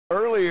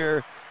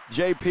Earlier,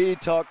 JP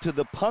talked to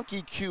the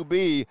punky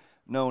QB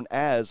known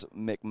as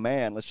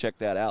McMahon. Let's check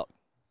that out.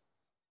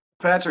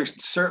 Patrick's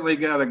certainly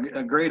got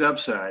a great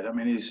upside. I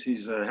mean,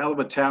 he's a hell of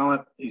a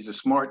talent. He's a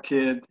smart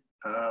kid.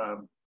 I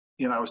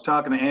was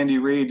talking to Andy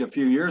Reid a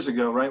few years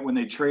ago, right when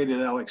they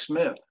traded Alex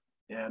Smith.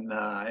 And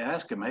I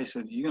asked him, I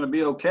said, "You going to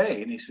be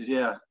okay?" And he says,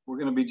 "Yeah, we're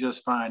going to be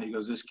just fine." He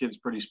goes, "This kid's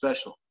pretty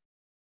special."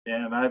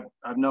 And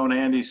I've known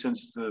Andy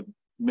since the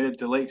mid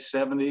to late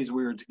 70s.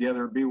 We were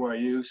together at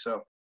BYU.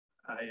 So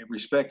I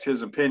respect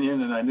his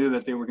opinion, and I knew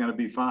that they were going to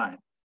be fine.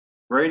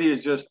 Brady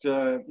is just,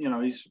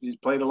 he's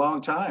played a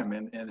long time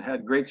and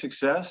had great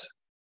success.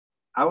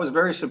 I was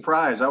very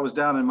surprised. I was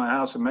down in my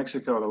house in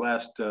Mexico the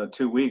last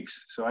 2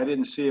 weeks, so I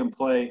didn't see him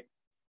play.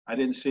 I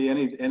didn't see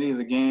any of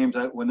the games.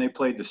 When they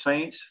played the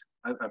Saints,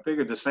 I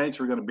figured the Saints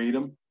were going to beat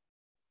them.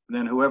 And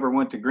then whoever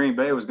went to Green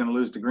Bay was going to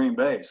lose to Green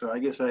Bay. So I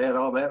guess I had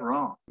all that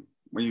wrong.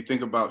 When you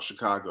think about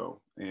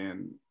Chicago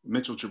and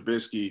Mitchell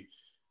Trubisky,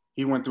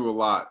 he went through a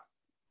lot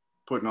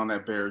putting on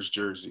that Bears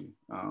jersey,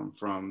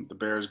 from the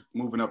Bears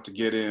moving up to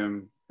get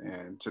him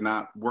and to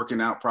not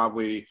working out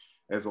probably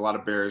as a lot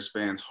of Bears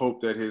fans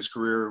hoped that his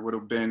career would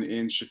have been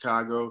in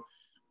Chicago.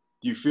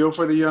 Do you feel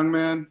for the young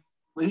man?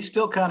 Well, he's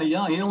still kind of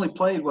young. He only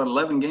played,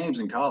 11 games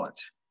in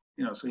college,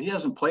 so he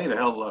hasn't played a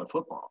hell of a lot of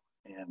football.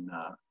 And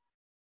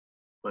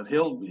but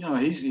he'll,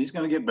 he's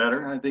going to get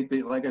better. I think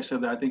like I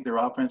said, I think their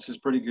offense is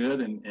pretty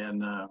good.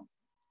 And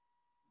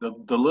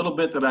the little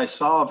bit that I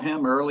saw of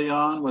him early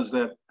on was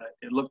that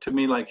it looked to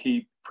me like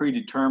he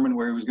predetermined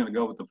where he was going to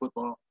go with the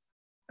football,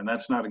 and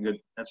that's not a good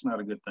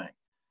thing.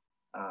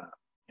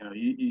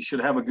 You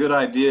should have a good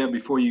idea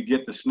before you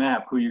get the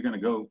snap who you're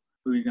going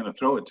to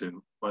throw it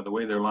to by the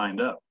way they're lined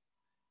up,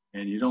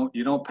 and you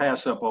don't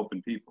pass up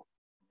open people.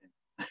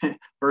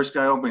 First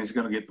guy open is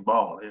going to get the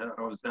ball. Yeah,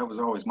 that was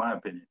always my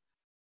opinion,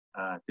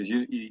 because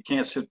you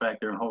can't sit back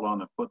there and hold on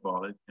to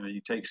football.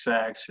 You take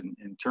sacks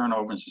and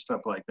turnovers and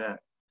stuff like that.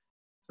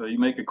 So you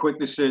make a quick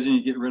decision,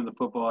 you get rid of the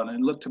football, and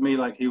it looked to me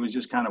like he was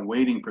just kind of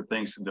waiting for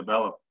things to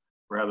develop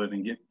rather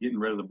than getting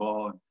rid of the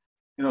ball.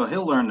 And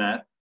he'll learn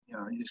that.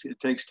 It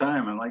takes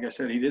time. And like I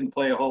said, he didn't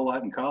play a whole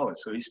lot in college,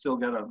 so he's still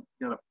got a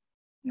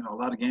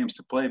lot of games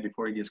to play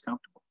before he gets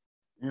comfortable.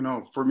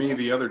 For me,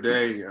 the other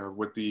day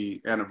with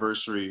the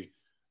anniversary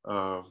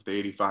of the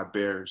 '85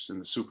 Bears in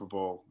the Super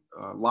Bowl,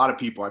 a lot of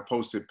people, I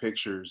posted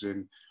pictures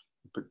and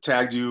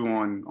tagged you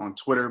on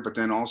Twitter, but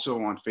then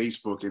also on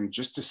Facebook. And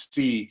just to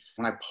see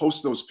when I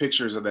post those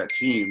pictures of that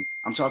team,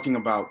 I'm talking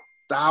about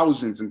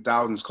thousands and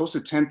thousands, close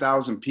to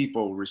 10,000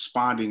 people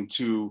responding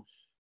to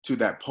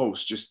that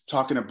post, just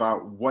talking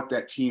about what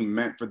that team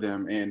meant for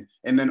them. And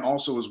then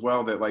also as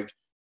well that like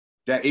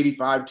that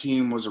 '85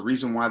 team was a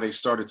reason why they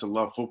started to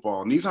love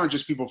football. And these aren't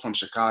just people from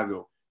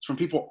Chicago, it's from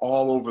people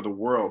all over the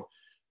world.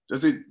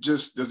 Does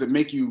it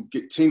make you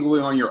get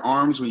tingling on your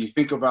arms when you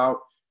think about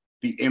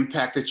the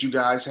impact that you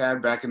guys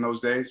had back in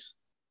those days?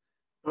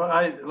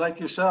 Well, like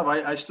yourself,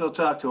 I still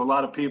talk to a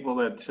lot of people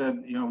that said,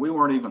 we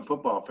weren't even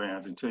football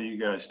fans until you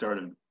guys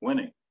started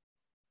winning.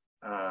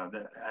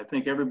 I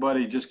think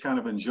everybody just kind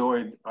of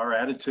enjoyed our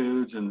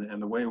attitudes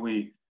and the way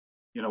we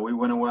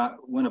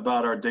went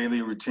about our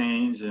daily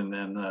routines, and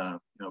then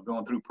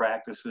going through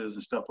practices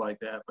and stuff like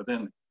that. But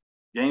then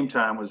game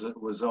time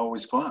was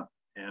always fun,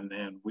 and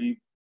we,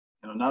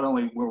 not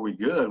only were we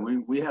good,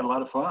 we had a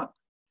lot of fun.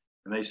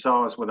 And they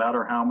saw us without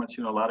our helmets.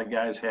 A lot of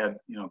guys had,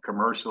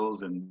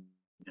 commercials and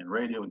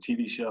radio and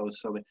TV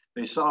shows. So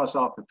they saw us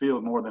off the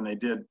field more than they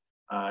did,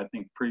 I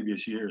think,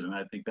 previous years. And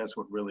I think that's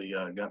what really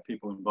got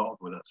people involved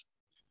with us.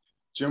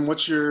 Jim,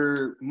 what's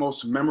your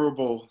most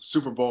memorable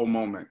Super Bowl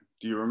moment?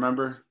 Do you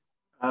remember?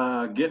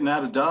 Getting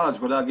out of Dodge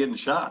without getting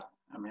shot.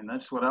 I mean,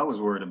 that's what I was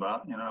worried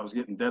about. I was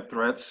getting death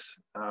threats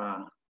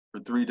for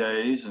 3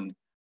 days. And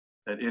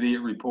that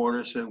idiot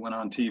reporter went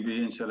on TV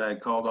and said I had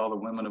called all the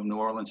women of New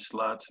Orleans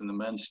sluts and the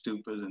men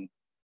stupid, and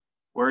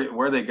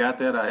where they got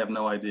that, I have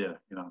no idea.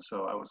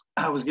 So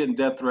I was getting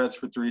death threats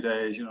for 3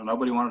 days.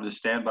 Nobody wanted to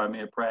stand by me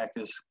at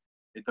practice.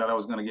 They thought I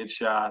was going to get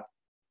shot.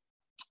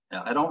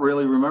 I don't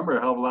really remember a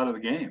hell of a lot of the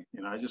game.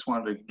 I just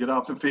wanted to get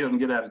off the field and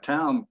get out of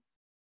town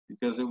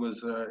because it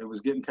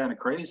was getting kind of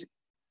crazy.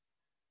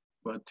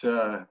 But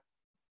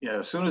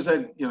as soon as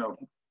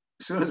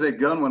that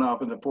gun went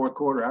off in the fourth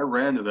quarter, I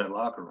ran to that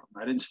locker room.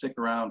 I didn't stick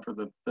around for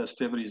the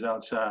festivities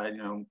outside.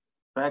 In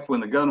fact, when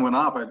the gun went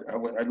off,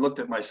 I looked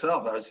at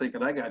myself. I was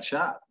thinking I got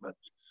shot, but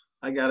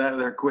I got out of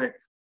there quick.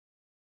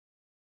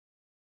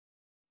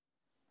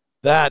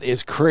 That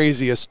is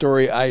crazy, a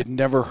story I had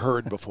never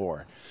heard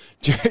before.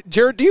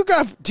 Jarrett, do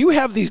you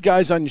have these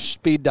guys on your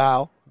speed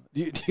dial?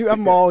 Do you have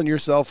them all on your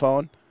cell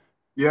phone?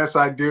 Yes,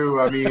 I do.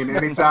 I mean,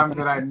 anytime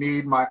that I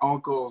need my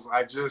uncles,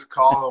 I just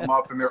call them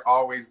up and they're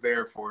always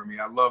there for me.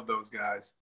 I love those guys.